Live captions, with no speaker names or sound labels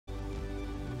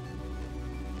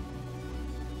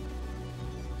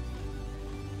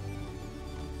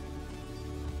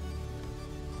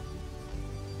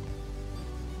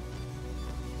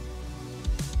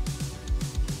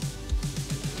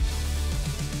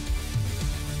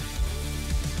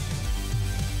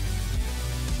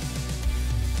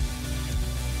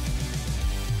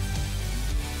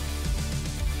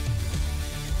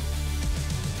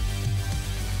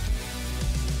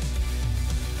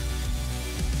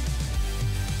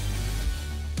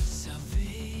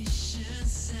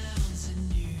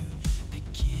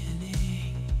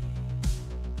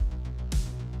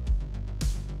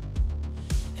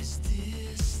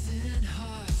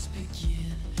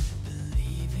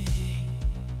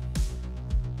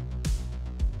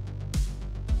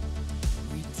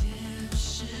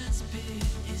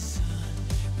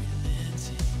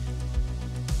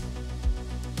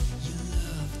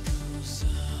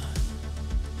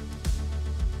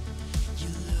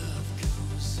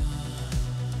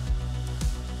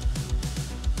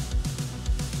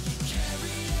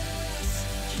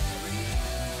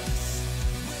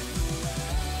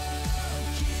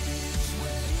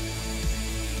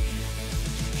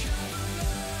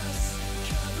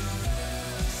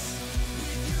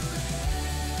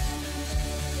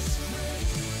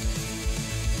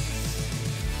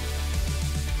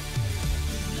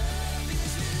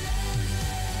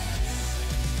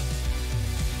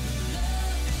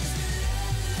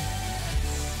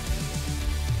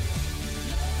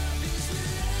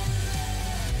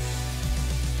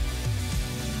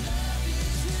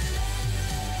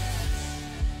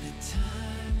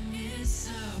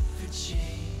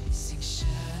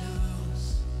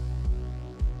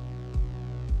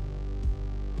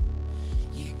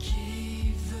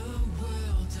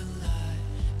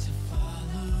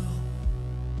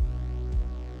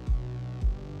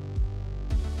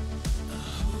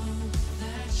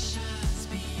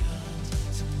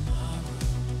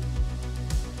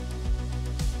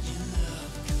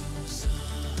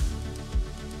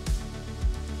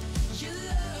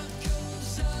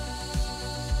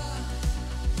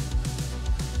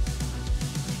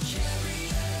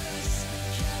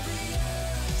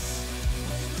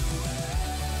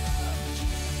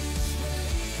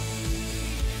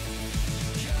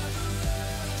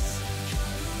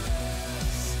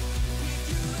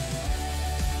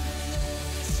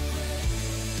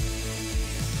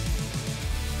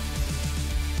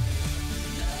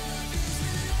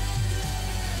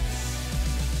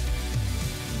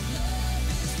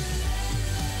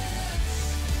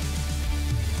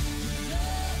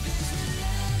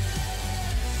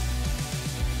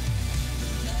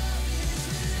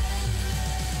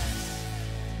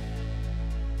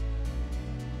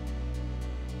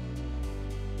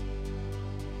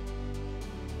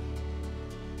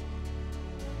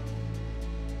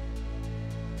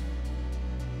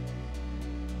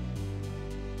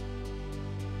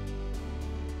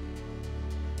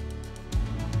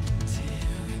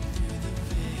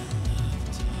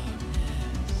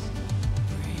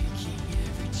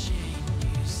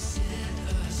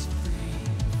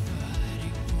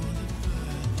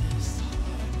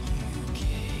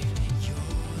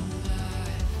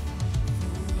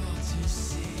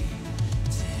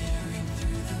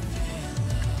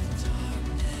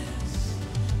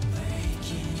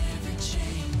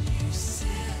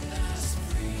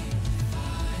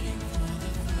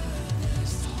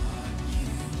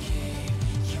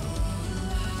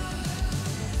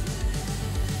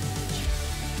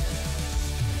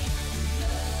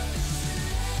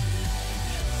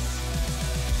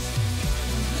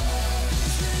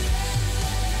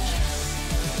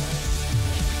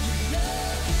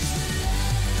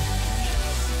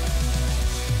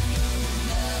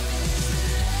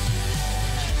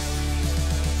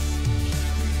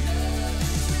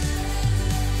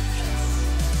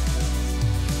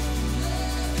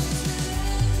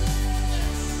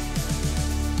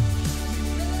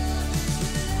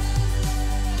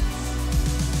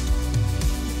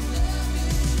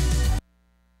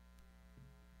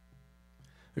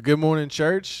Good morning,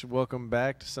 church. Welcome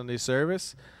back to Sunday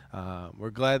service. We're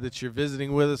glad that you're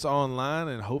visiting with us online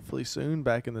and hopefully soon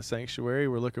back in the sanctuary.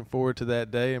 We're looking forward to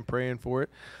that day and praying for it.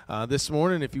 This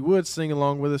morning, if you would sing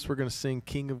along with us, we're going to sing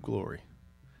King of Glory.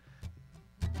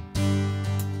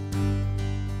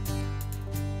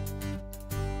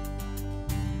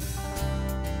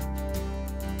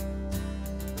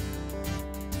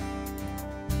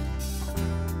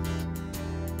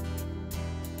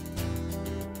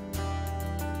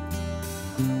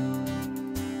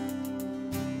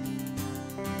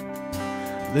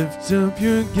 Lift up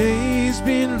your gaze,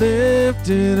 be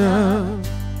lifted up.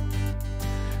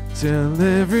 Tell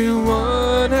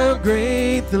everyone how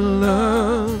great the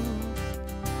love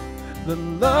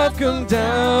come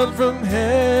down from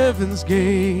heaven's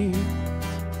gate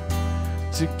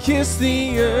to kiss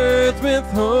the earth with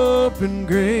hope and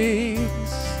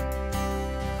grace.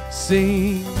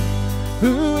 Sing,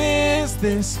 who is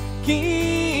this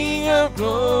King of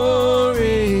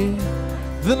glory?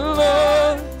 The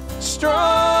Lord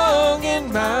strong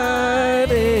and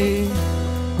mighty.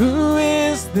 Who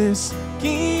is this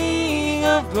King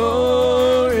of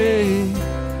glory?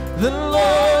 The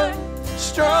Lord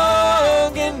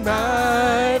strong and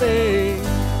mighty.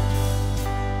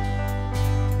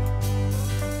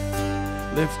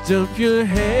 Lift up your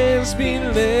hands, be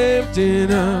lifted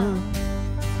up.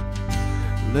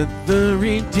 Let the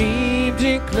redeemed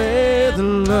declare the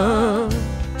love.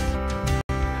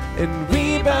 And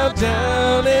we bow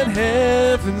down at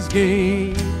heaven's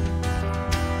gate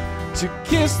to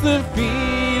kiss the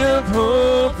feet of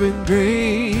hope and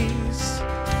grace.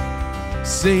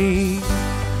 Sing,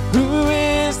 who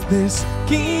is this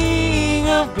King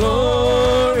of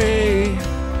glory?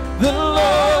 The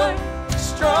Lord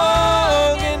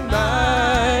strong and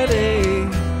mighty.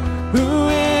 Who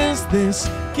is this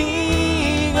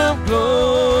King of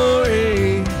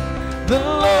glory? The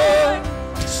Lord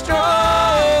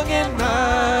strong and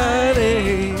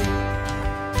mighty.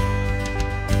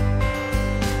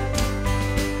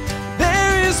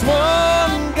 There is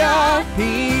one God,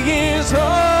 He is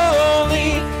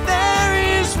holy. There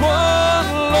is one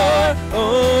Lord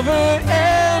over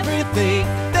everything.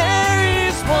 There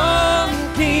is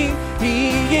one King,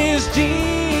 He is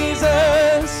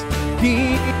Jesus,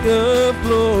 King of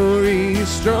glory,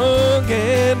 strong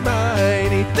and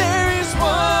mighty. There is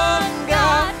one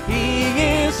God, He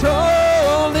is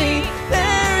holy.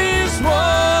 There is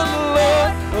one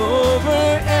Lord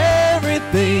over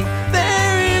everything.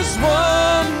 There is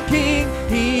one King,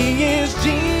 He is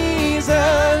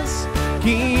Jesus,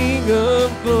 King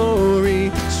of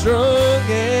glory, strong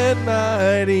and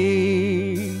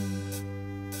mighty.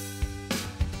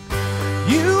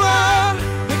 You are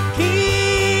the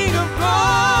King of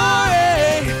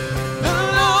glory, the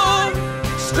Lord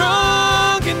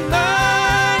strong and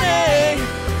mighty.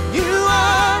 You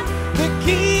are the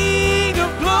King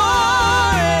of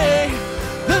glory,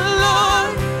 the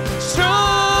Lord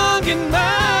strong and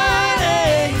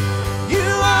mighty. You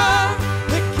are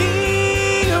the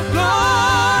King of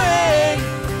glory,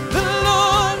 the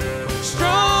Lord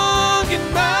strong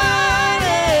and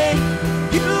mighty.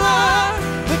 You are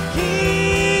the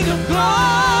King of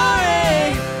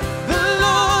glory, the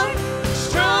Lord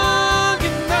strong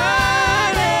and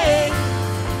mighty.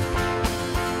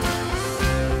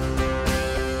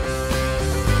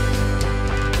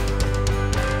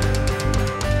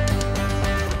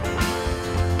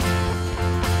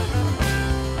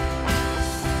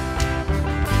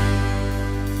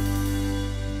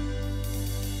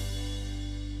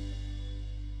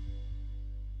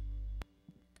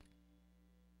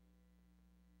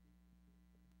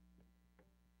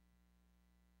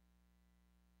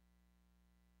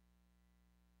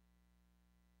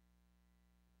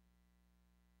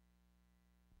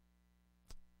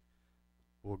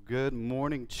 Well, good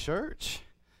morning, church.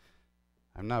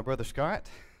 I'm not Brother Scott.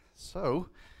 So,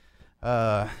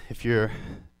 if you're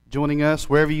joining us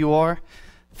wherever you are,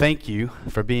 thank you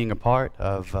for being a part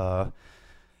of,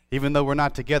 even though we're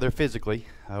not together physically,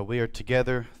 we are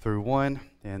together through one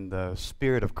in the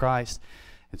Spirit of Christ.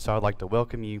 And so I'd like to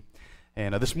welcome you.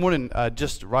 And this morning,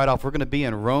 just right off, we're going to be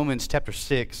in Romans chapter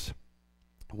 6,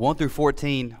 1 through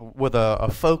 14, with a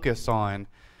focus on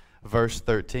verse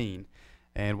 13.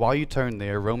 And while you turn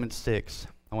there, Romans 6,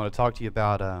 I want to talk to you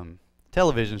about a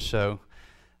television show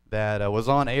that was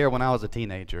on air when I was a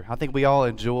teenager. I think we all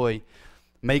enjoy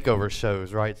makeover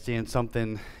shows, right? Seeing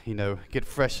something, get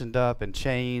freshened up and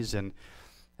changed. And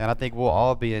I think we'll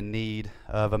all be in need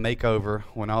of a makeover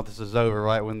when all this is over,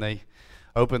 right? When they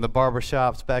open the barber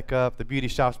shops back up, the beauty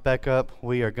shops back up,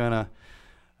 we are going to,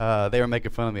 they were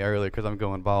making fun of me earlier because I'm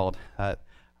going bald.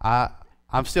 I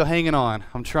I'm still hanging on.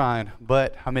 I'm trying,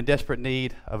 but I'm in desperate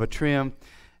need of a trim,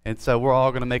 and so we're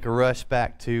all going to make a rush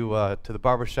back to the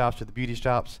barber shops, to the beauty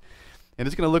shops, and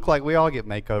it's going to look like we all get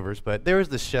makeovers. But there is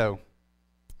this show.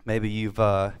 Maybe if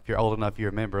you're old enough, you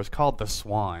remember. It's called The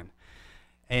Swan,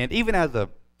 and even as a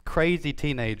crazy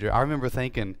teenager, I remember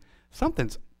thinking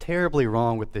something's terribly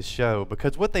wrong with this show,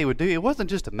 because what they would do, it wasn't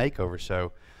just a makeover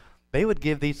show. They would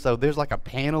give these, so there's like a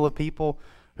panel of people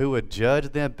who would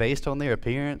judge them based on their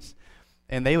appearance,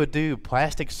 and they would do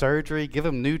plastic surgery, give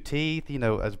them new teeth, you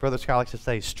know, as Brother Scott likes to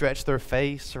say, stretch their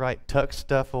face, right, tuck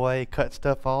stuff away, cut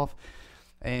stuff off,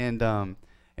 and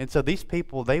so these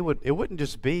people, it wouldn't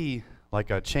just be like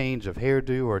a change of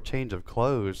hairdo or a change of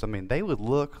clothes. I mean, they would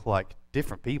look like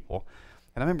different people.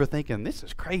 And I remember thinking, this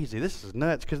is crazy, this is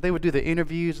nuts, because they would do the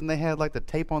interviews and they had like the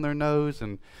tape on their nose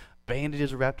and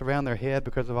bandages wrapped around their head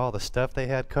because of all the stuff they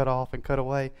had cut off and cut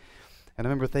away. And I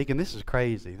remember thinking, this is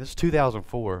crazy. This is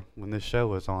 2004 when this show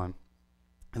was on.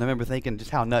 And I remember thinking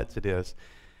just how nuts it is.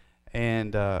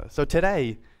 And so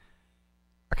today,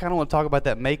 I kind of want to talk about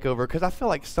that makeover, because I feel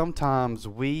like sometimes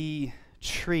we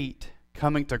treat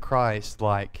coming to Christ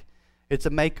like it's a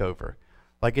makeover.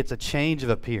 Like it's a change of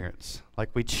appearance. Like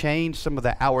we change some of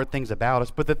the outward things about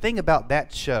us. But the thing about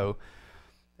that show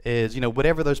is, you know,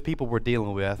 whatever those people were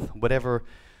dealing with, whatever,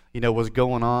 you know, was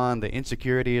going on, the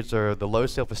insecurities or the low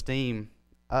self-esteem,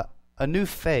 a new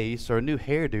face or a new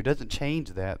hairdo doesn't change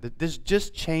that. There's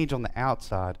just change on the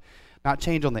outside, not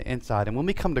change on the inside. And when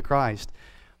we come to Christ,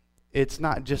 it's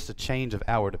not just a change of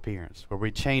outward appearance, where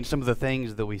we change some of the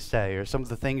things that we say or some of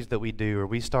the things that we do, or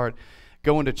we start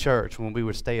going to church when we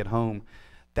would stay at home.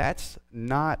 That's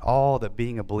not all that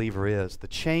being a believer is. The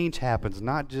change happens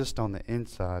not just on the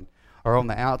inside or on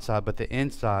the outside, but the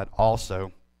inside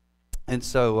also. And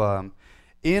so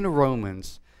in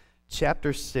Romans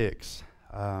chapter 6,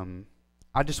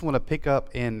 I just want to pick up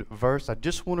in I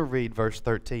just want to read verse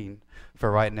 13 for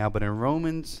right now. But in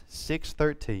Romans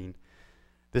 6:13,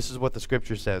 this is what the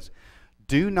scripture says.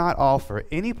 Do not offer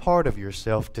any part of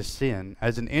yourself to sin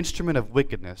as an instrument of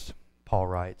wickedness, Paul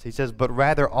writes. He says, but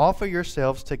rather offer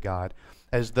yourselves to God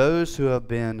as those who have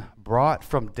been brought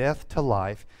from death to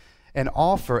life, and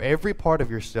offer every part of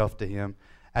yourself to him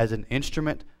as an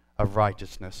instrument of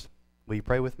righteousness. Will you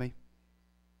pray with me?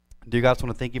 Dear God, I just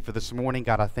want to thank you for this morning.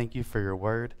 God, I thank you for your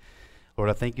word. Lord,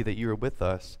 I thank you that you are with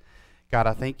us. God,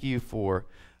 I thank you for,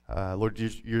 Lord,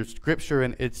 your scripture,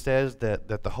 and it says that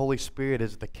the Holy Spirit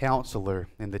is the counselor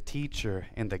and the teacher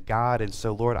and the guide. And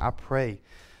so, Lord, I pray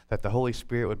that the Holy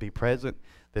Spirit would be present,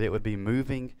 that it would be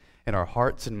moving in our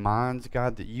hearts and minds,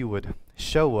 God, that you would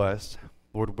show us,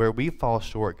 Lord, where we fall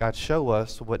short. God, show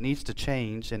us what needs to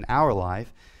change in our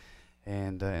life.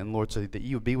 And Lord, so that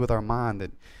you would be with our mind,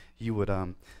 that you would,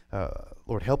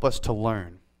 Lord, help us to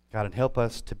learn, God, and help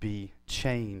us to be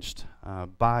changed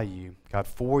by you, God,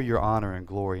 for your honor and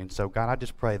glory. And so, God, I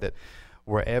just pray that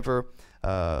wherever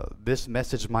this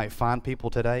message might find people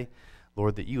today,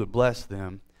 Lord, that you would bless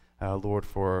them, Lord,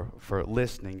 for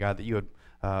listening, God, that you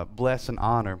would bless and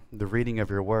honor the reading of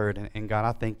your word. And God,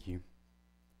 I thank you,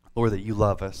 Lord, that you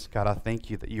love us. God, I thank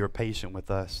you that you are patient with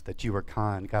us, that you are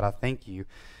kind. God, I thank you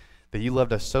that you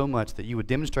loved us so much that you would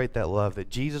demonstrate that love, that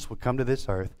Jesus would come to this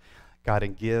earth, God,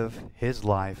 and give his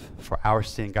life for our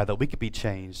sin, God, that we could be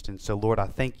changed. And so, Lord, I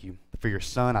thank you for your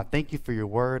Son. I thank you for your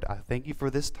word. I thank you for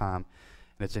this time.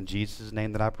 And it's in Jesus'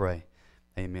 name that I pray.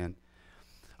 Amen.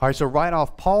 All right, so right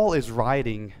off, Paul is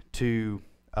writing to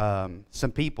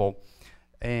some people,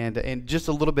 and just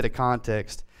a little bit of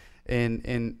context.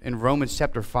 In Romans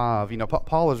chapter 5, you know,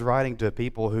 Paul is writing to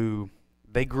people who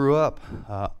they grew up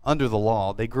under the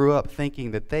law. They grew up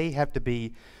thinking that they have to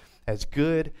be as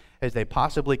good as they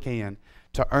possibly can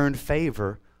to earn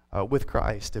favor with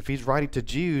Christ. If he's writing to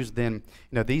Jews, then,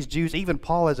 you know, these Jews, even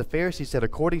Paul as a Pharisee said,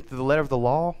 according to the letter of the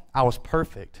law, I was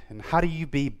perfect. And how do you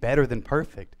be better than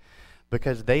perfect?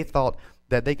 Because they thought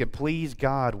that they could please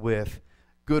God with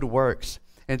good works.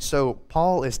 And so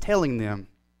Paul is telling them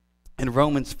in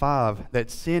Romans 5 that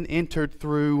sin entered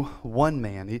through one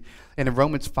man. And in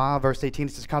Romans 5 verse 18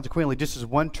 it says, consequently, just as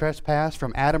one trespass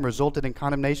from Adam resulted in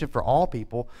condemnation for all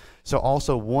people, so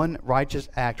also one righteous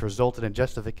act resulted in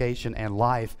justification and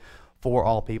life for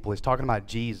all people. He's talking about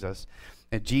Jesus.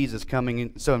 And Jesus coming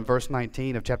in. So in verse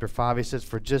 19 of chapter 5, he says,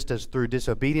 for just as through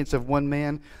disobedience of one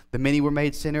man the many were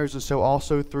made sinners, and so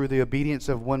also through the obedience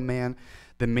of one man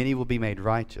the many will be made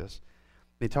righteous.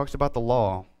 And he talks about the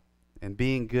law and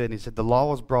being good. And he said the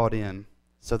law was brought in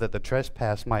so that the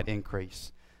trespass might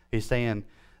increase. He's saying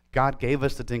God gave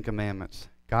us the 10 commandments.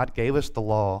 God gave us the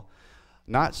law,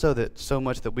 not so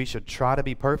much that we should try to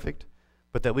be perfect,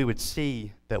 but that we would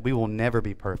see that we will never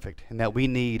be perfect and that we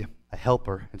need a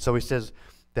helper. And so he says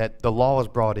that the law was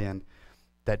brought in,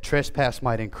 that trespass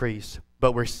might increase.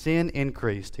 But where sin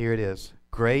increased, here it is,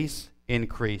 grace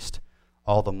increased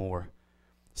all the more.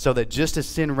 So that just as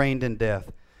sin reigned in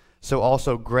death, so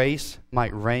also grace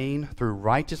might reign through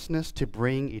righteousness to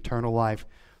bring eternal life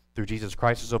through Jesus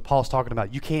Christ. So Paul's talking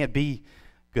about you can't be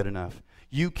good enough.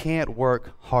 You can't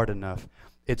work hard enough.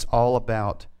 It's all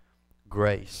about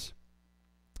grace.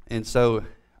 And so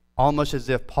almost as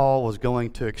if Paul was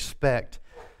going to expect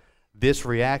this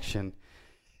reaction,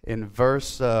 in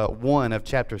verse 1 of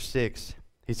chapter 6,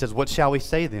 he says, "What shall we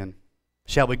say then?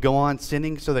 Shall we go on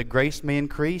sinning so that grace may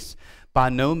increase? By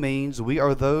no means. We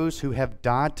are those who have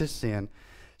died to sin,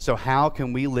 so how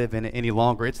can we live in it any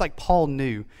longer?" It's like Paul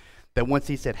knew that once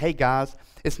he said, "Hey guys,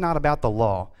 it's not about the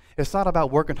law. It's not about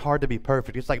working hard to be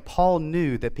perfect." It's like Paul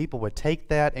knew that people would take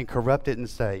that and corrupt it and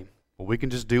say, well, we can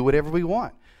just do whatever we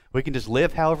want. We can just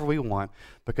live however we want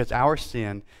because our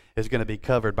sin is going to be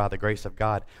covered by the grace of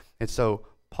God. And so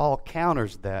Paul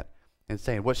counters that and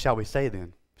saying, what shall we say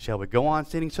then? Shall we go on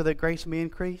sinning so that grace may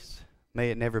increase? May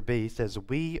it never be. He says,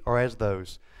 we are as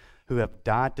those who have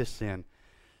died to sin.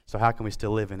 So how can we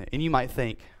still live in it? And you might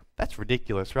think, that's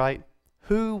ridiculous, right?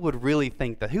 Who would really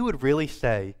think that? Who would really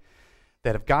say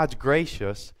that if God's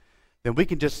gracious, then we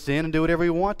can just sin and do whatever we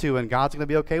want to, and God's going to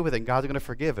be okay with it, and God's going to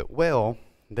forgive it? Well,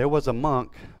 there was a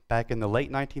monk back in the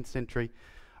late 19th century,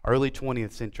 early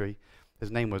 20th century.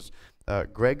 His name was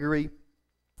Gregory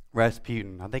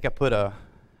Rasputin. I think I put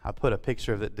a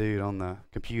picture of that dude on the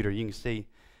computer. You can see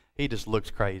he just looks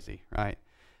crazy, right?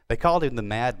 They called him the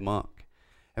Mad Monk.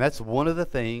 And that's one of the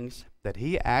things that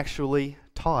he actually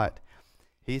taught.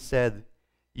 He said,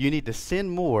 you need to sin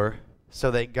more so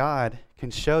that God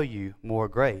can show you more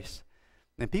grace.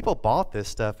 And people bought this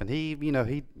stuff, and you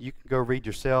can go read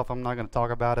yourself. I'm not going to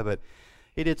talk about it, but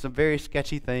he did some very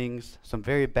sketchy things, some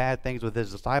very bad things with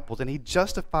his disciples, and he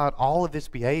justified all of this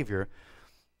behavior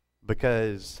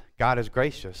because God is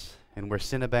gracious, and where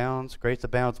sin abounds, grace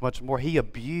abounds much more. He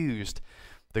abused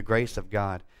the grace of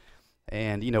God.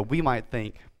 And, we might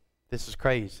think, this is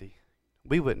crazy.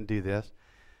 We wouldn't do this.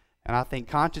 And I think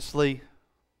consciously,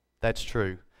 that's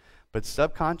true. But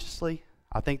subconsciously,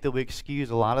 I think that we excuse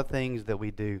a lot of things that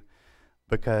we do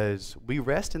because we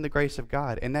rest in the grace of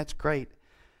God, and that's great.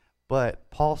 But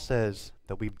Paul says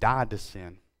that we've died to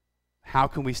sin. How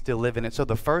can we still live in it? So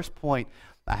the first point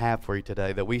I have for you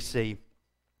today that we see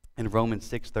in Romans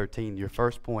 6:13, your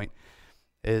first point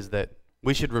is that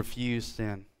we should refuse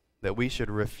sin, that we should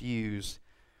refuse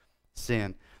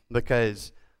sin,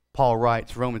 because Paul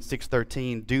writes, Romans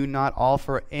 6:13, do not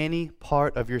offer any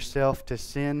part of yourself to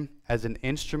sin as an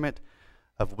instrument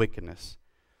of wickedness.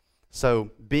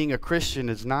 So being a Christian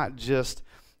is not just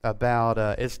about,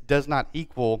 it does not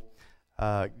equal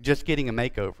just getting a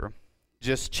makeover,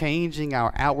 just changing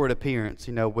our outward appearance,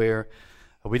 where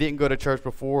we didn't go to church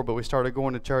before, but we started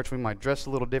going to church. We might dress a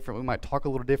little different. We might talk a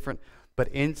little different. But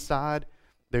inside,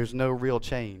 there's no real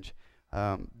change.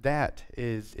 That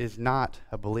is not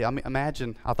a belief. I mean,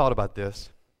 imagine, I thought about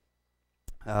this.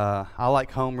 I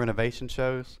like home renovation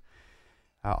shows.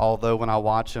 Although when I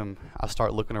watch them, I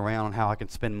start looking around on how I can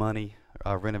spend money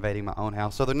renovating my own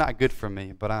house. So they're not good for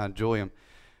me, but I enjoy them.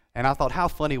 And I thought, how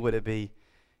funny would it be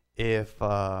if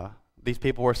these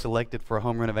people were selected for a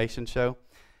home renovation show,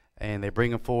 and they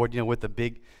bring them forward, with the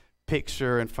big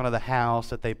picture in front of the house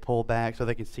that they pull back so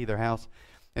they can see their house.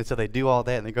 And so they do all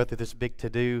that, and they go through this big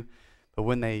to-do. But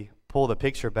when they pull the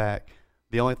picture back,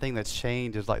 the only thing that's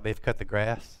changed is like they've cut the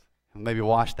grass and maybe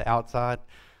washed the outside.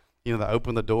 They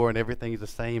open the door and everything's the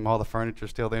same. All the furniture's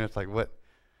still there. And it's like,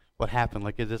 what happened?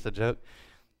 Like, is this a joke?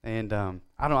 And I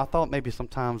don't know. I thought maybe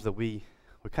sometimes that we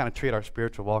kind of treat our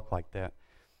spiritual walk like that.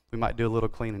 We might do a little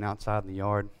cleaning outside in the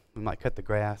yard. We might cut the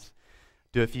grass,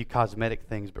 do a few cosmetic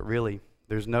things, but really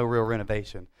there's no real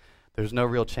renovation. There's no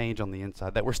real change on the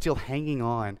inside. That we're still hanging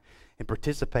on and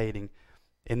participating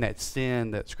in that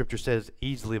sin that Scripture says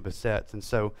easily besets. And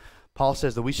so Paul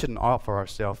says that we shouldn't offer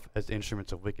ourselves as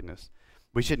instruments of wickedness.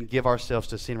 We shouldn't give ourselves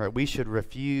to sin, right? We should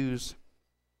refuse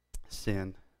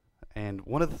sin. And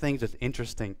one of the things that's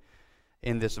interesting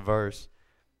in this verse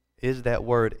is that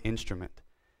word instrument.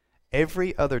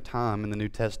 Every other time in the New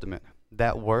Testament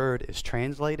that word is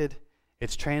translated,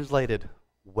 it's translated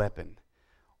weapon.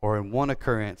 Or in one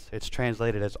occurrence, it's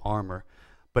translated as armor.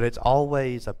 But it's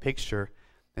always a picture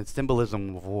and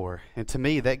symbolism of war. And to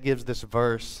me, that gives this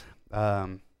verse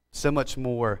so much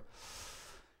more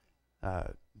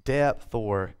depth,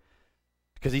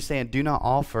 because he's saying, do not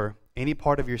offer any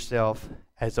part of yourself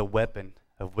as a weapon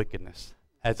of wickedness,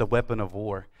 as a weapon of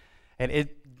war. And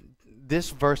this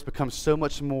verse becomes so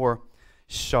much more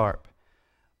sharp,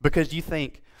 because you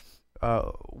think,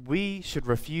 we should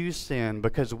refuse sin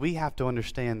because we have to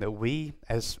understand that we,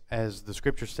 as the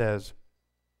scripture says,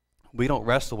 we don't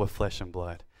wrestle with flesh and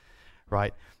blood,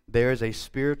 right? There is a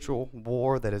spiritual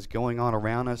war that is going on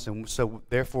around us, and so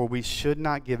therefore we should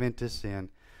not give in to sin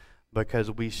because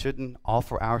we shouldn't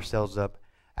offer ourselves up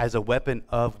as a weapon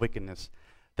of wickedness.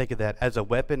 Think of that, as a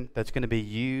weapon that's going to be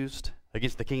used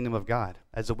against the kingdom of God,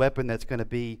 as a weapon that's going to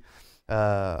be,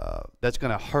 that's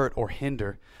going to hurt or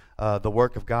hinder the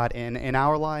work of God in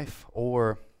our life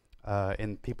or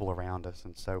in people around us.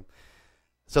 And so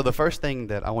the first thing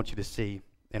that I want you to see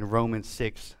in Romans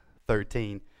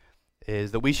 6:13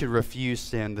 is that we should refuse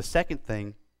sin. The second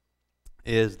thing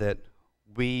is that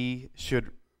we should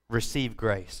receive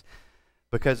grace.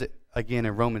 Because, again,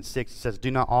 in Romans 6, it says, do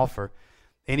not offer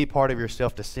any part of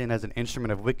yourself to sin as an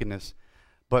instrument of wickedness,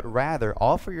 but rather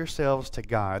offer yourselves to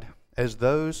God as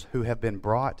those who have been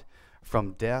brought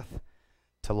from death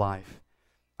to life.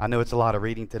 I know it's a lot of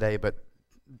reading today, but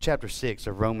chapter 6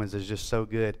 of Romans is just so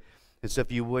good. And so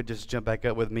if you would just jump back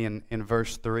up with me in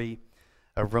verse 3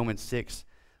 of Romans 6,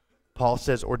 Paul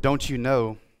says, or don't you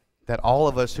know that all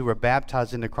of us who were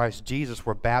baptized into Christ Jesus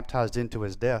were baptized into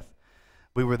his death?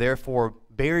 We were therefore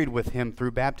buried with him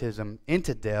through baptism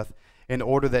into death, in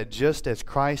order that just as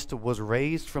Christ was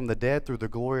raised from the dead through the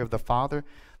glory of the Father,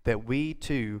 that we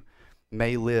too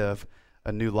may live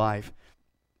a new life.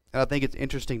 And I think it's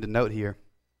interesting to note here,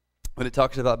 when it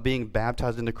talks about being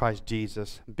baptized into Christ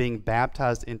Jesus, being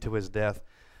baptized into his death,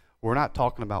 we're not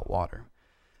talking about water.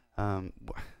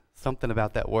 Something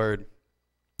about that word,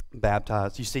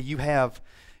 baptized. You see, you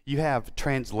have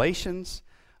translations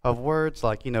of words,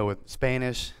 like, with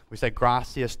Spanish, we say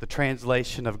gracias. The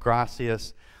translation of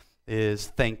gracias is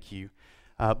thank you.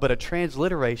 But a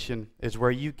transliteration is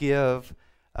where you give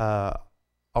a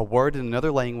word in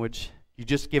another language, you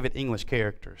just give it English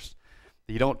characters.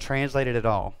 You don't translate it at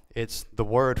all. It's the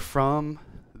word from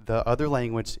the other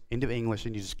language into English,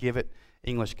 and you just give it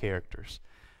English characters.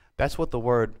 That's what the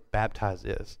word baptize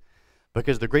is.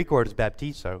 Because the Greek word is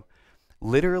baptizo.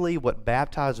 Literally what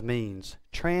baptize means,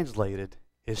 translated,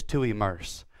 is to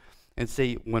immerse. And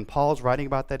see, when Paul's writing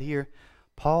about that here,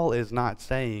 Paul is not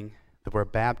saying that we're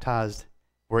baptized,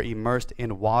 we're immersed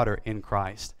in water in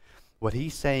Christ. What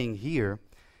he's saying here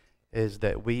is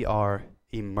that we are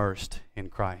immersed in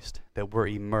Christ, that we're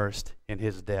immersed in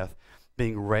his death,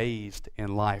 being raised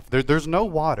in life. There's no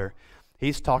water.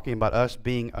 He's talking about us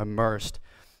being immersed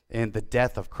in the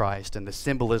death of Christ and the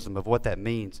symbolism of what that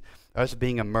means. Us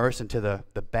being immersed into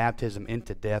the baptism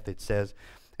into death, it says.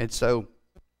 And so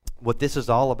what this is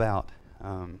all about,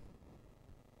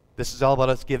 this is all about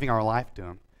us giving our life to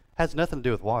him. It has nothing to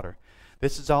do with water.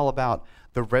 This is all about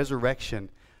the resurrection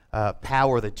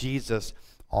power that Jesus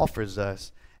offers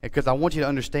us. Because I want you to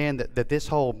understand that this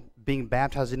whole being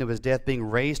baptized into his death, being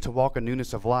raised to walk in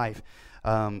newness of life,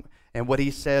 and what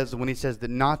he says when he says that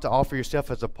not to offer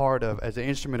yourself as an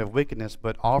instrument of wickedness,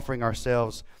 but offering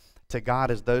ourselves to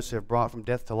God as those who have brought from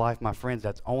death to life, my friends,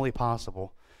 that's only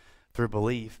possible through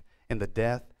belief in the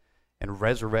death and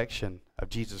resurrection of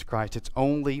Jesus Christ. It's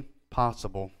only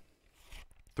possible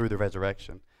through the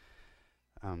resurrection.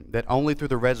 That only through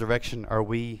the resurrection are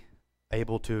we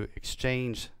able to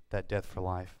exchange that death for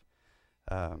life.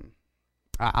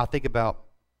 I think about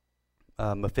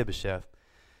Mephibosheth.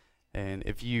 And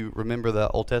if you remember the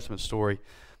Old Testament story,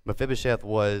 Mephibosheth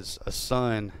was a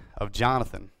son of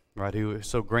Jonathan, right?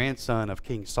 So grandson of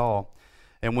King Saul.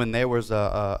 And when there was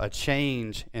a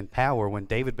change in power, when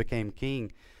David became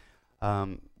king,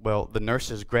 the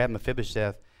nurses grabbed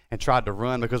Mephibosheth and tried to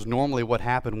run, because normally what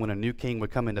happened when a new king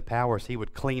would come into power is he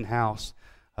would clean house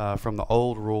from the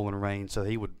old rule and reign. So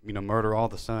he would, murder all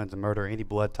the sons and murder any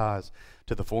blood ties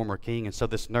to the former king. And so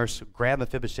this nurse grabbed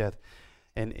Mephibosheth,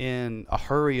 and in a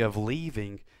hurry of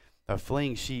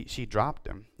fleeing, she dropped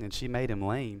him, and she made him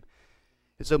lame.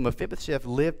 And so Mephibosheth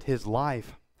lived his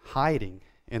life hiding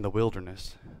in the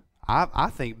wilderness. I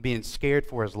think being scared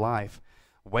for his life,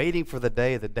 waiting for the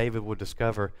day that David would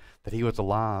discover that he was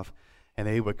alive, and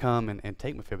that he would come and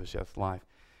take Mephibosheth's life.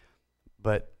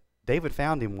 But David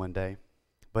found him one day,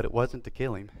 but it wasn't to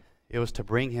kill him. It was to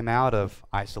bring him out of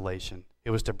isolation.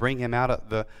 It was to bring him out of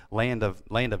the land of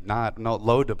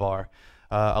Lodabar,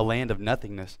 a land of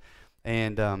nothingness.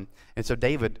 And so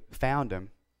David found him,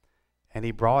 and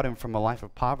he brought him from a life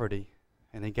of poverty,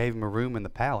 and he gave him a room in the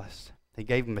palace. He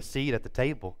gave him a seat at the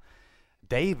table.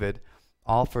 David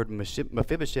offered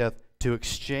Mephibosheth to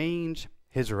exchange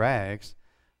his rags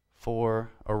for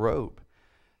a robe.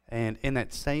 And in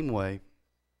that same way,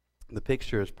 the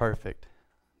picture is perfect,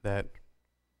 that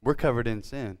we're covered in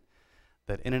sin,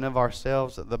 that in and of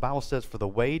ourselves, the Bible says, for the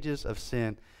wages of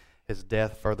sin is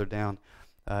death, further down.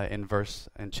 in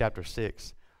chapter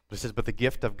 6. But it says, but the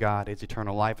gift of God is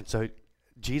eternal life. And so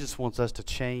Jesus wants us to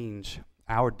change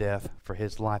our death for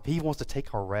his life. He wants to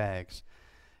take our rags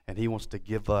and he wants to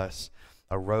give us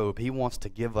a robe. He wants to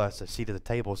give us a seat at the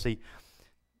table. See,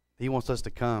 he wants us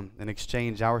to come and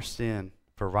exchange our sin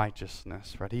for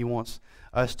righteousness, right? He wants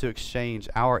us to exchange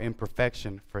our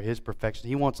imperfection for his perfection.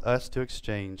 He wants us to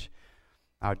exchange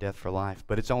our death for life.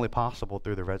 But it's only possible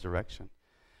through the resurrection.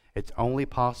 It's only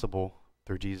possible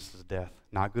through Jesus' death.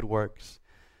 Not good works,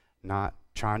 not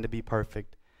trying to be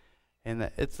perfect.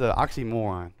 And it's an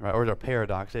oxymoron, right? Or a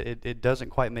paradox. It doesn't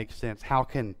quite make sense. How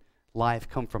can life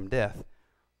come from death?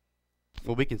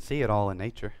 Well, we can see it all in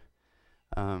nature.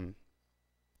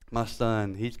 My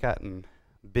son, he's gotten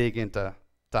big into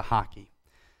hockey.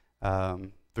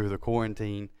 Through the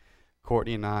quarantine,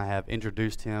 Courtney and I have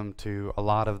introduced him to a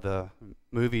lot of the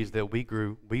movies that we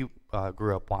grew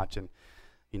up watching.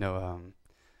 You know,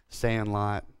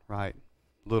 Sandlot, right?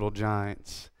 Little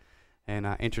Giants. And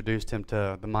I introduced him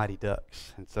to the Mighty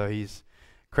Ducks. And so he's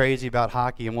crazy about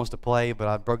hockey and wants to play, but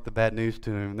I broke the bad news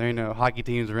to him. There ain't no hockey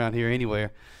teams around here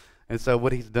anywhere. And so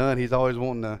what he's done, he's always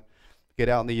wanting to get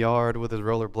out in the yard with his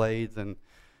rollerblades. And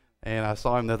I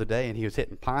saw him the other day, and he was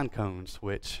hitting pine cones,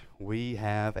 which we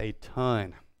have a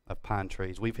ton of pine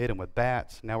trees. We've hit him with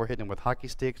bats. Now we're hitting him with hockey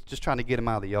sticks, just trying to get him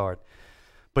out of the yard.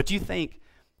 But you think,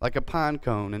 like a pine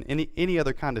cone and any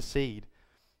other kind of seed,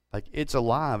 like it's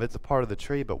alive, it's a part of the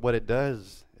tree, but what it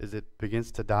does is it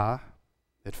begins to die,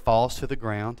 it falls to the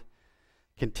ground,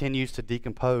 continues to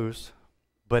decompose,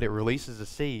 but it releases a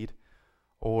seed,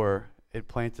 or it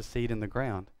plants a seed in the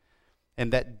ground.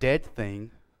 And that dead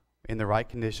thing, in the right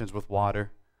conditions with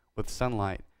water, with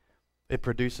sunlight, it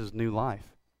produces new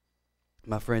life.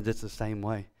 My friends, it's the same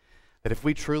way. That if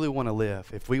we truly want to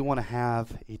live, if we want to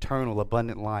have eternal,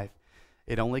 abundant life,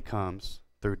 it only comes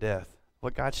through death.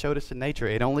 What God showed us in nature,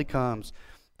 it only comes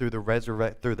through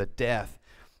the death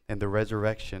and the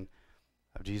resurrection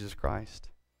of Jesus Christ.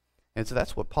 And so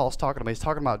that's what Paul's talking about. He's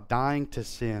talking about dying to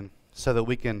sin so that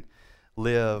we can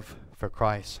live for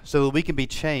Christ, so that we can be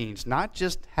changed, not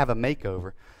just have a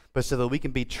makeover, but so that we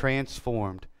can be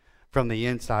transformed from the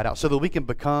inside out, so that we can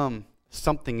become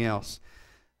something else.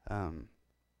 And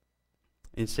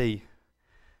see,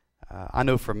 I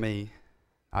know for me,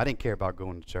 I didn't care about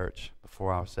going to church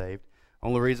before I was saved.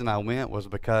 Only reason I went was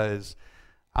because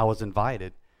I was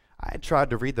invited. I had tried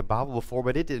to read the Bible before,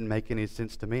 but it didn't make any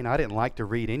sense to me, and I didn't like to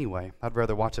read anyway. I'd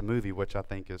rather watch a movie, which I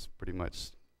think is pretty much,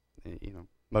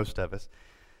 most of us.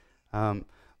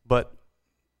 But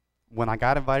when I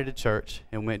got invited to church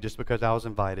and went just because I was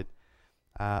invited,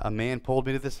 a man pulled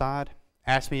me to the side,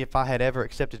 asked me if I had ever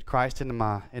accepted Christ into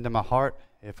my heart,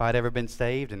 if I'd ever been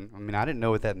saved, and I didn't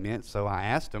know what that meant, so I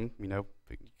asked him,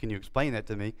 can you explain that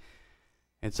to me?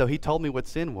 And so he told me what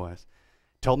sin was,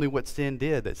 told me what sin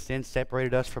did, that sin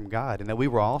separated us from God, and that we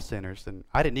were all sinners. And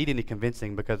I didn't need any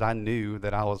convincing because I knew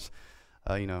that I was,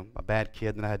 a bad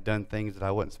kid and I had done things that I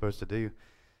wasn't supposed to do.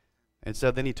 And so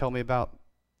then he told me about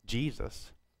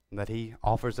Jesus, and that he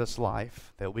offers us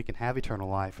life, that we can have eternal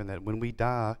life, and that when we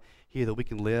die here, that we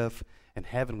can live in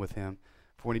heaven with him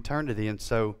for an eternity. And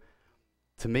so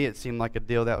to me, it seemed like a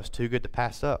deal that was too good to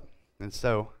pass up. And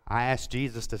so I asked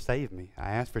Jesus to save me.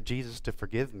 I asked for Jesus to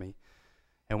forgive me.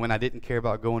 And when I didn't care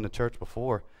about going to church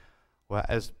before, well,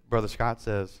 as Brother Scott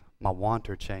says, my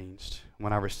wanter changed.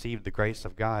 When I received the grace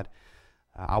of God,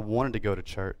 I wanted to go to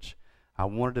church. I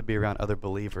wanted to be around other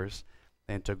believers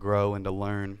and to grow and to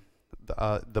learn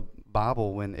the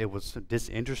Bible when it was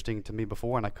disinteresting to me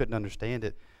before and I couldn't understand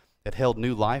it. It held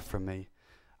new life for me.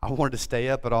 I wanted to stay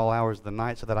up at all hours of the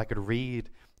night so that I could read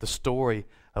the story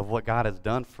of what God has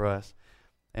done for us.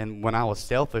 And when I was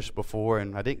selfish before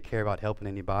and I didn't care about helping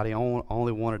anybody, I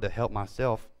only wanted to help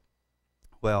myself,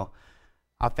 well,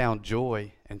 I found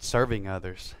joy in serving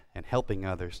others and helping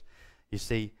others. You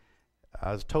see, it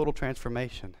was a total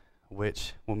transformation,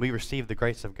 which when we receive the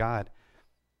grace of God,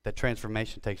 that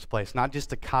transformation takes place. Not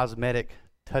just a cosmetic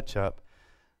touch-up,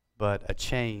 but a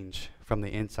change from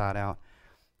the inside out.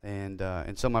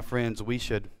 And so, my friends, we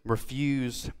should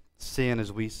refuse sin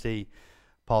as we see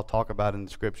Paul talk about in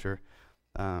the Scripture.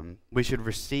 We should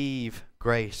receive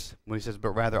grace when he says, but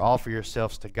rather offer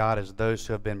yourselves to God as those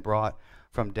who have been brought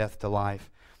from death to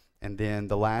life. And then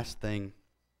the last thing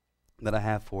that I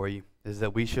have for you is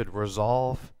that we should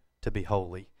resolve to be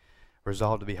holy.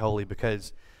 Resolve to be holy,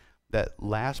 because that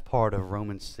last part of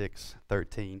Romans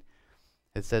 6:13,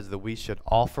 it says that we should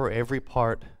offer every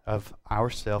part of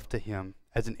ourself to him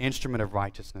as an instrument of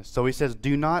righteousness. So he says,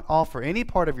 do not offer any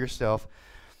part of yourself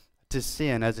to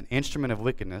sin as an instrument of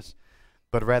wickedness,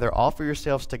 but rather offer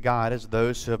yourselves to God as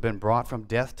those who have been brought from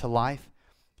death to life.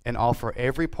 and offer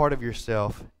every part of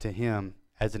yourself to him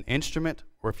as an instrument,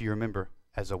 or if you remember,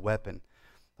 as a weapon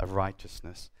of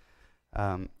righteousness.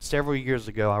 Several years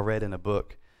ago, I read in a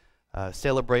book,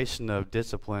 Celebration of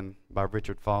Discipline by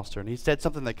Richard Foster, and he said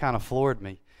something that kind of floored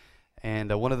me.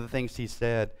 And one of the things he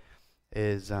said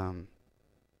is,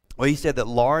 he said that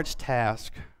large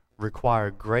tasks require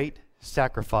great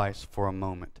sacrifice for a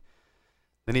moment.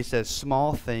 Then he says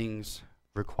small things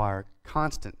require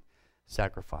constant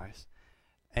sacrifice.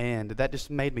 And that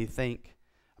just made me think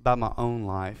about my own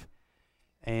life.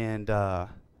 And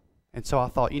so I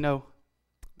thought,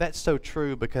 that's so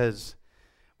true, because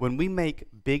when we make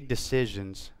big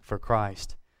decisions for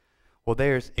Christ, well,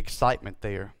 there's excitement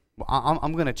there. Well,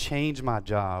 I'm going to change my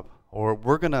job, or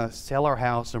we're going to sell our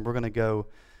house and we're going to go,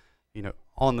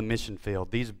 on the mission field.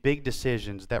 These big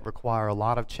decisions that require a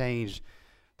lot of change,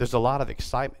 there's a lot of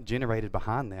excitement generated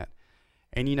behind that.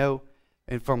 And,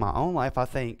 and for my own life, I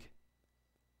think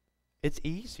it's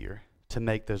easier to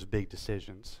make those big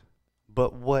decisions.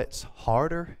 But what's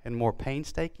harder and more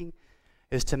painstaking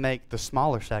is to make the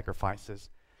smaller sacrifices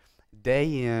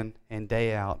day in and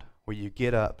day out, where you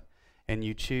get up and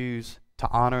you choose to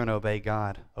honor and obey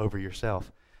God over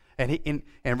yourself. And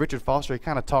Richard Foster, he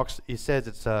kind of talks, he says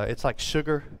it's like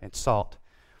sugar and salt.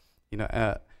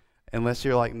 Unless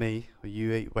you're like me,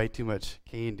 you eat way too much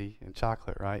candy and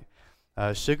chocolate, right?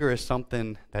 Sugar is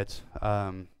something that's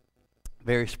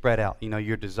very spread out,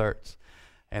 your desserts.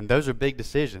 And those are big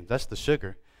decisions. That's the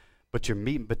sugar. But your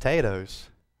meat and potatoes,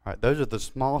 right, those are the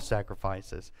small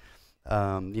sacrifices.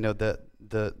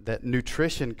 That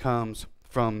nutrition comes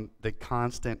from the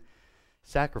constant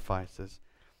sacrifices.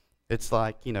 It's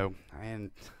like,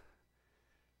 and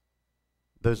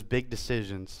those big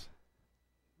decisions,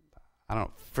 I don't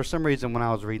know, for some reason when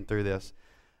I was reading through this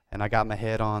and I got my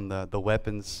head on the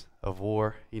weapons of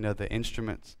war, the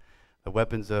instruments, the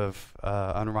weapons of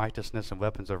unrighteousness and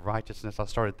weapons of righteousness, I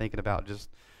started thinking about just,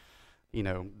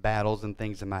 battles and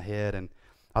things in my head. And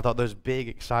I thought those big,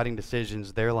 exciting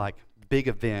decisions, they're like big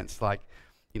events, like,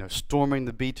 storming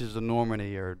the beaches of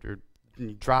Normandy, or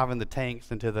driving the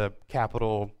tanks into the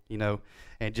Capitol,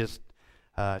 and just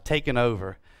taking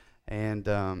over.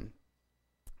 And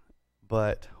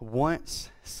but once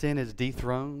sin is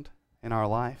dethroned in our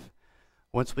life,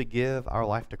 once we give our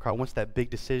life to Christ, once that big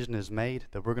decision is made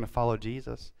that we're going to follow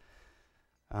Jesus,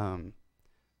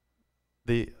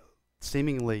 the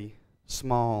seemingly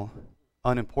small,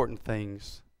 unimportant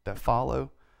things that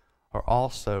follow are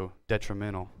also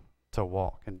detrimental to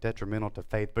walk and detrimental to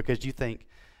faith, because you think,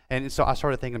 and so I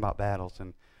started thinking about battles,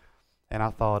 and I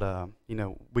thought,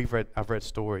 I've read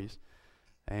stories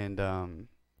and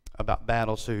about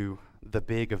battles who the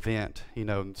big event,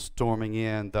 storming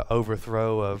in, the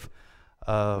overthrow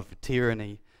of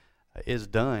tyranny is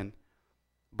done,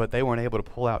 but they weren't able to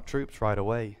pull out troops right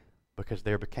away because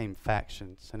there became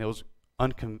factions, and it was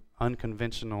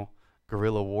unconventional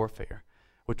guerrilla warfare,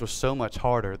 which was so much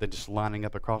harder than just lining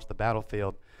up across the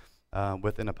battlefield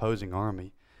with an opposing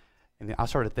army. And I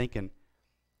started thinking,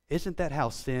 isn't that how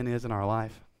sin is in our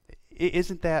life?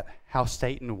 Isn't that how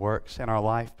Satan works in our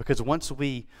life? Because once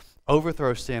we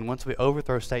overthrow sin, once we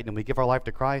overthrow Satan and we give our life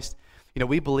to Christ,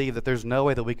 we believe that there's no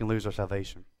way that we can lose our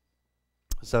salvation.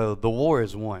 So the war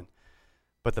is won,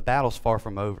 but the battle's far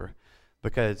from over,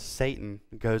 because Satan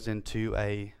goes into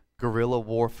a guerrilla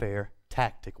warfare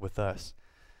tactic with us.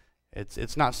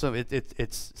 It's not so.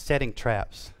 It's setting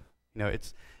traps.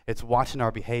 It's watching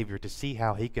our behavior to see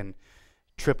how he can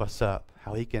trip us up,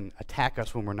 how he can attack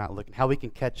us when we're not looking, how he can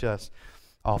catch us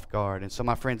off guard. And so,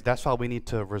 my friends, that's why we need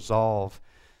to resolve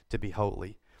to be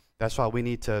holy. That's why we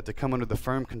need to come under the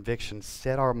firm conviction,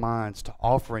 set our minds to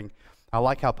offering. I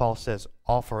like how Paul says,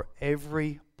 offer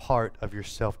every part of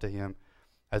yourself to him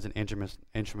as an instrument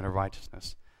of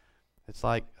righteousness. It's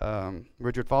like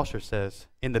Richard Foster says,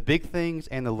 in the big things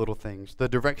and the little things, the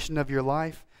direction of your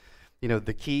life,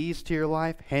 the keys to your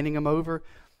life, handing them over,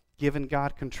 giving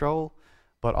God control,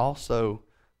 but also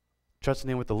trusting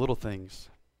him with the little things,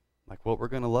 like what we're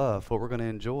going to love, what we're going to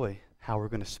enjoy, how we're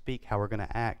going to speak, how we're going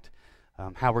to act,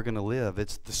 how we're going to live.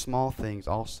 It's the small things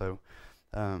also.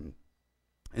 And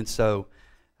so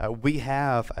we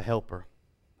have a helper.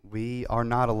 We are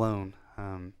not alone.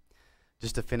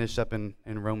 Just to finish up in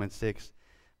Romans 6,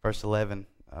 verse 11,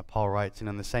 Paul writes,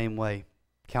 in the same way,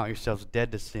 count yourselves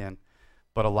dead to sin,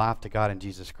 but alive to God in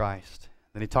Jesus Christ.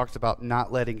 Then he talks about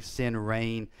not letting sin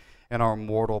reign in our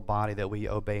mortal body, that we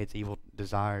obey its evil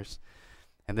desires.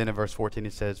 And then in verse 14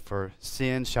 it says, for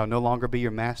sin shall no longer be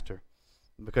your master,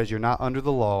 because you're not under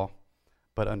the law,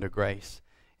 but under grace.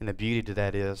 And the beauty to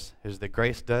that is that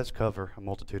grace does cover a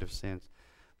multitude of sins.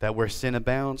 That where sin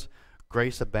abounds,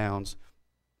 grace abounds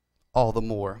all the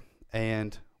more.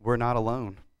 And we're not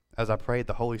alone. As I prayed,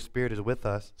 the Holy Spirit is with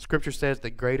us. Scripture says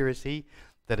that greater is He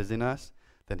that is in us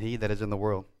than he that is in the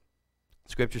world.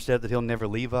 Scripture says that He'll never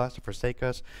leave us or forsake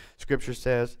us. Scripture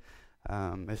says,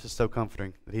 this is so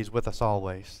comforting, that He's with us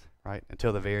always, right,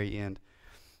 until the very end.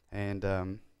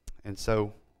 And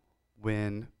so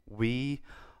when we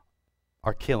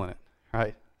are killing it,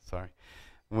 right,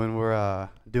 when we're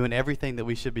doing everything that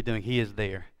we should be doing, He is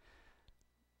there.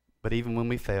 But even when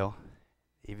we fail,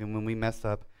 even when we mess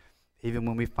up, even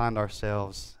when we find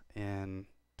ourselves in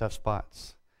tough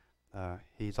spots,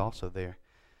 He's also there.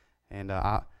 And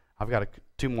I've got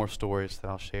two more stories that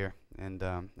I'll share, and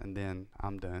then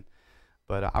I'm done.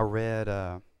 But I read,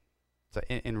 so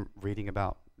in reading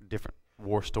about different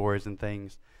war stories and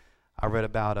things, I read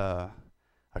about a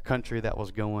country that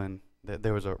was that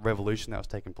there was a revolution that was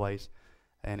taking place,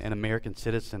 and an American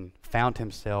citizen found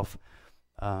himself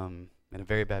in a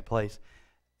very bad place,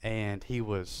 and he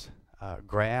was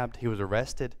grabbed, he was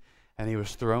arrested, and he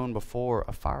was thrown before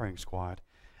a firing squad.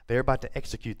 They're about to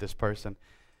execute this person.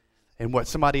 And what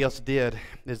somebody else did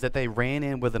is that they ran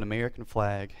in with an American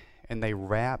flag, and they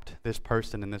wrapped this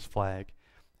person in this flag,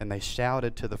 and they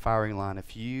shouted to the firing line,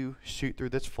 if you shoot through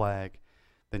this flag,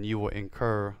 then you will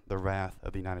incur the wrath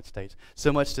of the United States.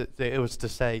 So much that it was to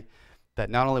say that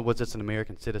not only was this an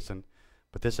American citizen,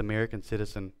 but this American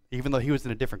citizen, even though he was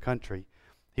in a different country,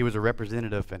 he was a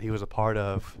representative and he was a part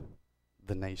of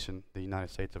the nation, the United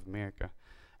States of America.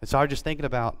 And so I was just thinking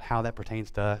about how that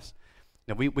pertains to us.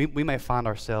 Now, we may find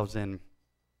ourselves in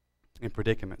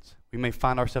predicaments. We may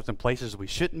find ourselves in places we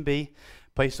shouldn't be,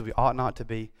 places we ought not to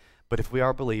be. But if we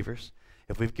are believers,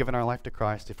 if we've given our life to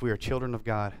Christ, if we are children of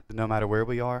God, then no matter where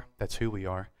we are, that's who we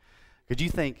are. Could you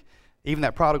think, even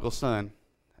that prodigal son,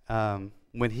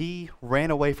 when he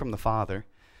ran away from the father,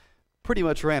 pretty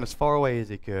much ran as far away as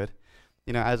he could.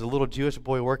 You know, as a little Jewish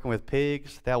boy working with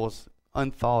pigs, that was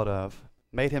unthought of,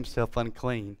 made himself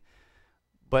unclean.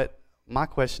 But my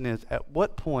question is, at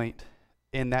what point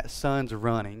in that son's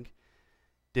running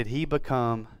did he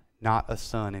become not a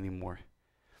son anymore?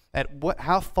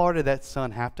 How far did that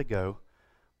son have to go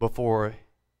before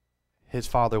his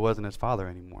father wasn't his father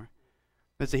anymore?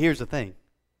 And so here's the thing.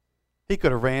 He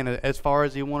could have ran as far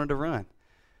as he wanted to run.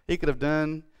 He could have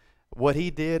done what he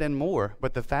did and more.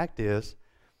 But the fact is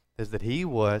that he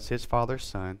was his father's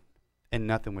son, and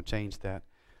nothing would change that.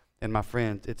 And my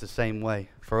friends, it's the same way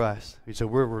for us. So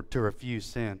we're to refuse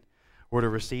sin. We're to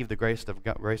receive the grace of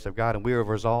God, and we are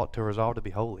resolved to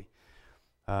be holy,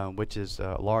 which is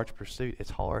a large pursuit.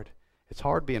 It's hard. It's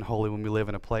hard being holy when we live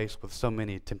in a place with so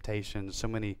many temptations, so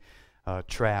many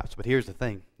traps. But here's the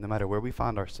thing. No matter where we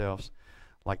find ourselves,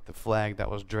 like the flag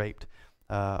that was draped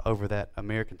over that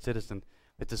American citizen,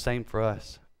 it's the same for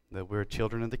us, that we're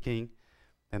children of the King,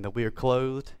 and that we are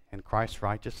clothed in Christ's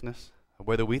righteousness,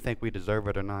 whether we think we deserve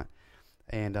it or not.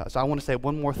 And so I want to say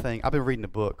one more thing. I've been reading a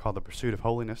book called The Pursuit of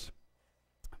Holiness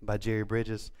by Jerry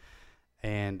Bridges,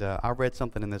 and I read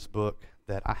something in this book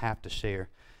that I have to share,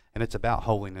 and it's about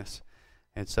holiness.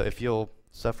 And so if you'll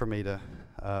suffer me to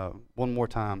one more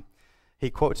time, he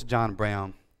quotes John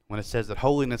Brown when it says that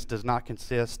holiness does not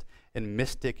consist in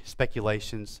mystic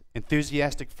speculations,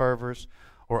 enthusiastic fervors,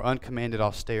 or uncommanded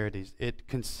austerities. It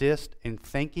consists in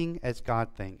thinking as God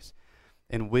thinks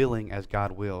and willing as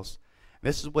God wills. And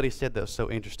this is what he said that was so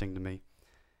interesting to me.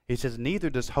 He says, neither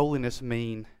does holiness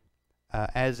mean,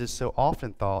 as is so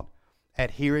often thought,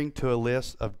 adhering to a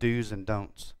list of do's and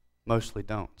don'ts, mostly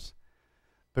don'ts.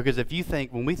 Because if you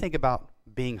think, when we think about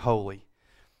being holy,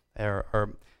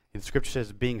 or the scripture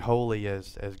says being holy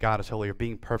as God is holy, or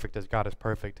being perfect as God is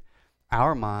perfect,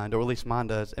 our mind, or at least mine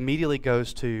does, immediately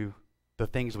goes to the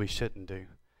things we shouldn't do.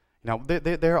 Now,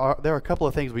 there are a couple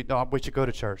of things we should go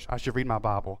to church. I should read my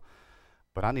Bible,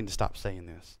 but I need to stop saying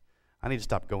this. I need to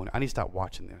stop going. I need to stop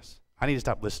watching this. I need to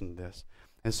stop listening to this.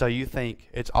 And so you think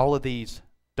it's all of these.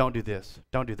 Don't do this.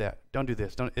 Don't do that. Don't do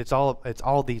this. It's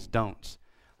all these don'ts.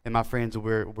 And my friends,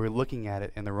 we're looking at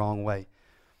it in the wrong way,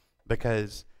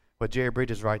 because what Jerry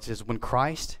Bridges writes is, when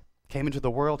Christ came into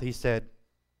the world, he said,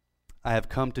 I have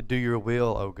come to do your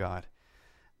will, O God.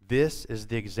 This is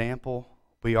the example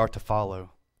we are to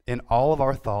follow in all of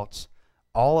our thoughts,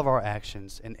 all of our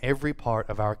actions, in every part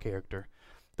of our character.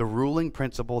 The ruling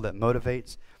principle that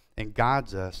motivates and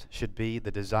guides us should be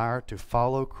the desire to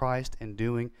follow Christ in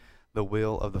doing the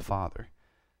will of the Father.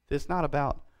 It's not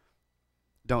about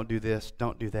don't do this,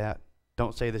 don't do that,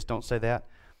 don't say this, don't say that,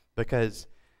 because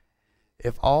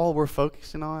if all we're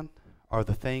focusing on are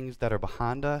the things that are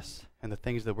behind us and the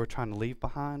things that we're trying to leave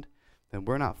behind, then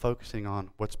we're not focusing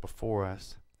on what's before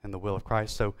us and the will of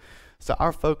Christ. So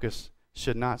our focus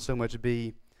should not so much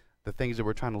be the things that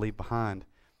we're trying to leave behind,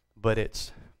 but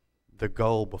it's the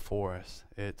goal before us.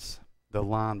 It's the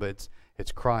line, but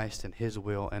it's Christ and His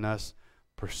will and us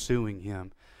pursuing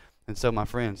Him. And so, my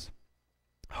friends,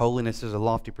 holiness is a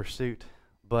lofty pursuit,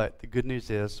 but the good news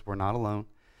is we're not alone.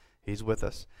 He's with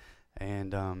us,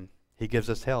 and He gives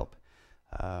us help.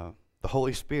 The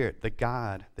Holy Spirit, the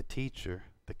guide, the teacher,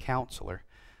 the counselor.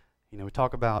 You know, we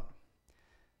talk about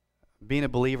being a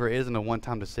believer isn't a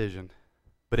one-time decision,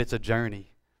 but it's a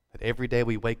journey that every day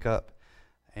we wake up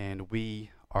and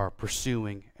we are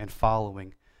pursuing and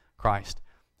following Christ.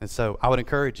 And so I would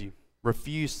encourage you,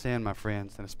 refuse sin, my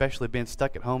friends, and especially being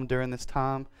stuck at home during this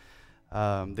time.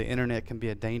 The internet can be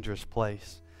a dangerous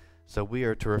place. So we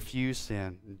are to refuse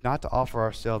sin, not to offer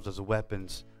ourselves as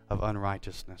weapons of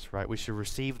unrighteousness, right? We should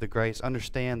receive the grace,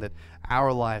 understand that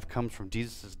our life comes from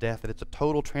Jesus' death, that it's a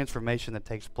total transformation that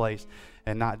takes place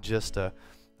and not just a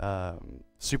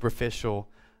superficial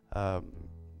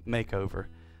makeover.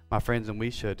 My friends, and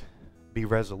we should be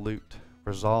resolute,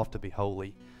 resolved to be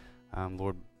holy,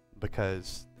 Lord,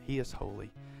 because He is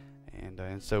holy.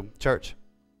 And so, church,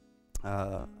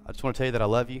 I just want to tell you that I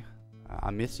love you.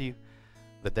 I miss you.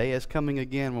 The day is coming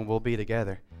again when we'll be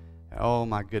together. Oh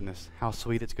my goodness, how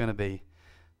sweet it's going to be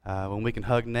when we can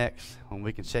hug necks, when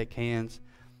we can shake hands,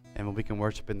 and when we can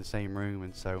worship in the same room.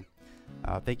 And so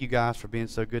thank you guys for being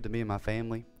so good to me and my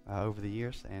family over the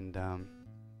years. And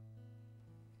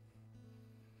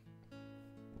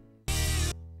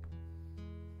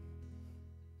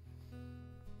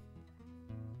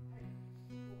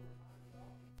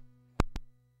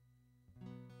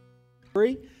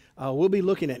we'll be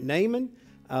looking at Naaman.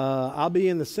 I'll be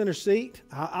in the center seat.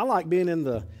 I like being in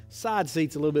the side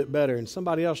seats a little bit better and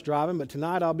somebody else driving, but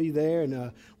tonight I'll be there, and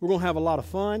we're going to have a lot of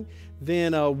fun.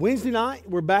 Then Wednesday night,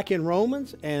 we're back in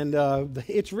Romans, and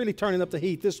it's really turning up the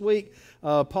heat this week.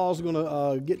 Paul's going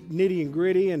to get nitty and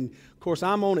gritty, and of course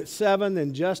I'm on at 7,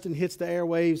 and Justin hits the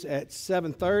airwaves at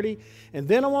 7:30. And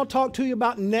then I want to talk to you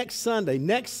about next Sunday.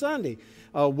 Next Sunday,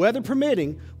 weather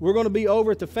permitting, we're going to be over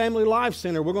at the Family Life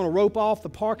Center. We're going to rope off the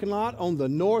parking lot on the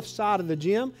north side of the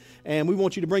gym, and we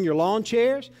want you to bring your lawn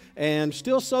chairs and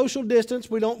still social distance.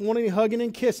 We don't want any hugging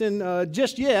and kissing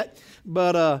just yet,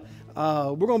 but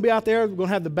we're going to be out there. We're going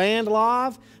to have the band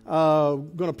live. We're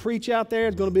going to preach out there.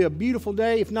 It's going to be a beautiful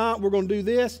day. If not, we're going to do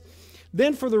this.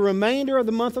 Then for the remainder of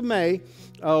the month of May,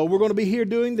 we're going to be here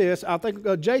doing this. I think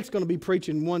Jake's going to be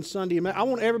preaching one Sunday in May. I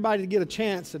want everybody to get a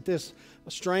chance at this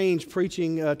strange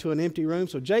preaching to an empty room.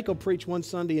 So Jake will preach one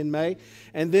Sunday in May.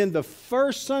 And then the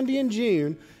first Sunday in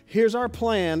June, here's our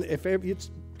plan. If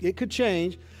it could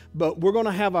change, but we're going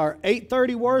to have our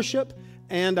 8:30 worship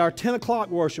and our 10 o'clock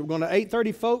worship. We're going to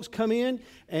 8:30 folks come in,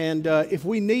 and if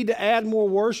we need to add more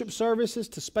worship services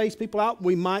to space people out,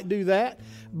 we might do that.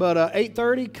 But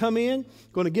 8:30, come in.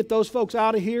 Going to get those folks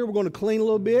out of here. We're going to clean a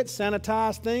little bit,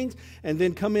 sanitize things, and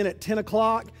then come in at 10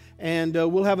 o'clock, and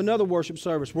we'll have another worship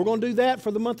service. We're going to do that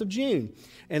for the month of June.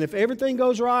 And if everything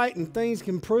goes right and things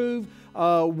can improve,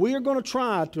 we're going to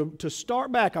try to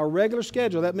start back our regular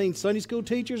schedule. That means Sunday school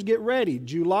teachers, get ready.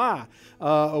 July,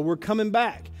 we're coming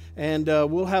back. And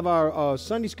we'll have our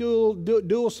Sunday school,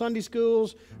 dual Sunday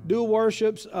schools, dual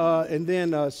worships, and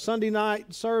then Sunday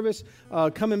night service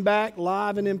coming back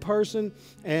live and in person,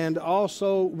 and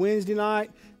also Wednesday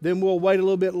night. Then we'll wait a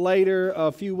little bit later,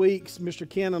 a few weeks. Mr.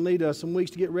 Ken will need some weeks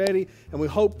to get ready, and we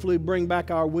hopefully bring back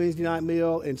our Wednesday night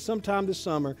meal, and sometime this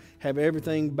summer have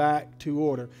everything back to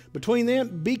order. Between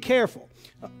them, be careful.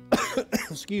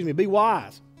 Excuse me, be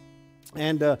wise.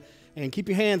 And keep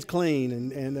your hands clean,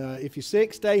 and if you're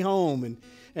sick, stay home,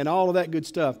 and all of that good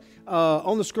stuff.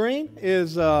 On the screen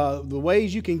is the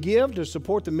ways you can give to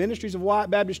support the ministries of Wyatt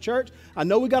Baptist Church. I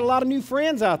know we got a lot of new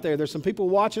friends out there. There's some people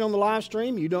watching on the live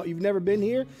stream. You've never been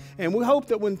here, and we hope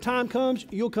that when time comes,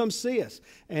 you'll come see us,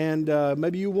 and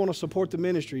maybe you want to support the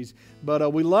ministries.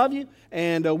 But we love you,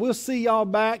 and we'll see y'all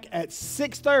back at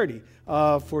 6:30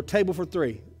 for Table for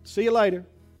Three. See you later.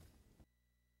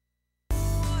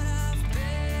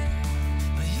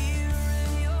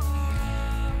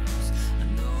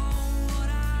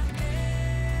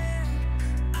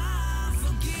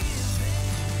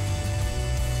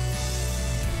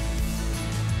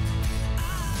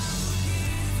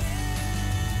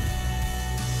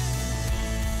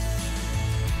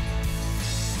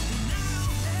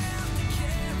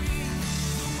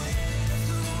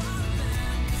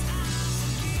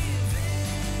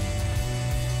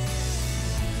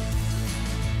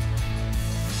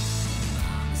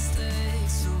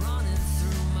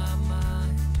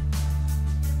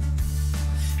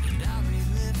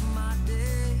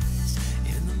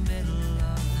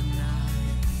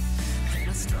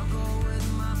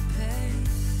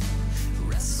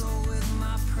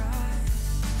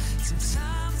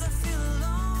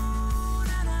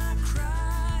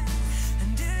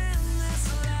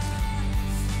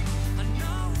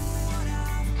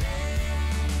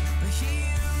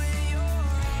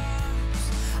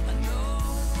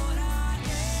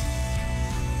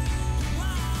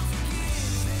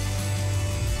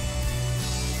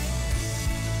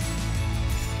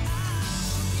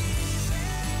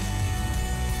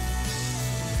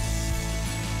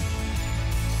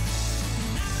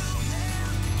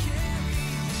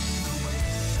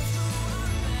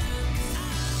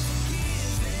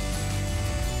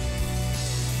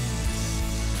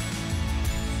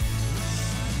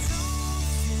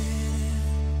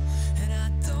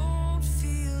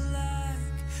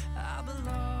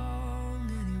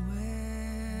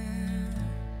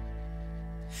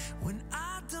 when I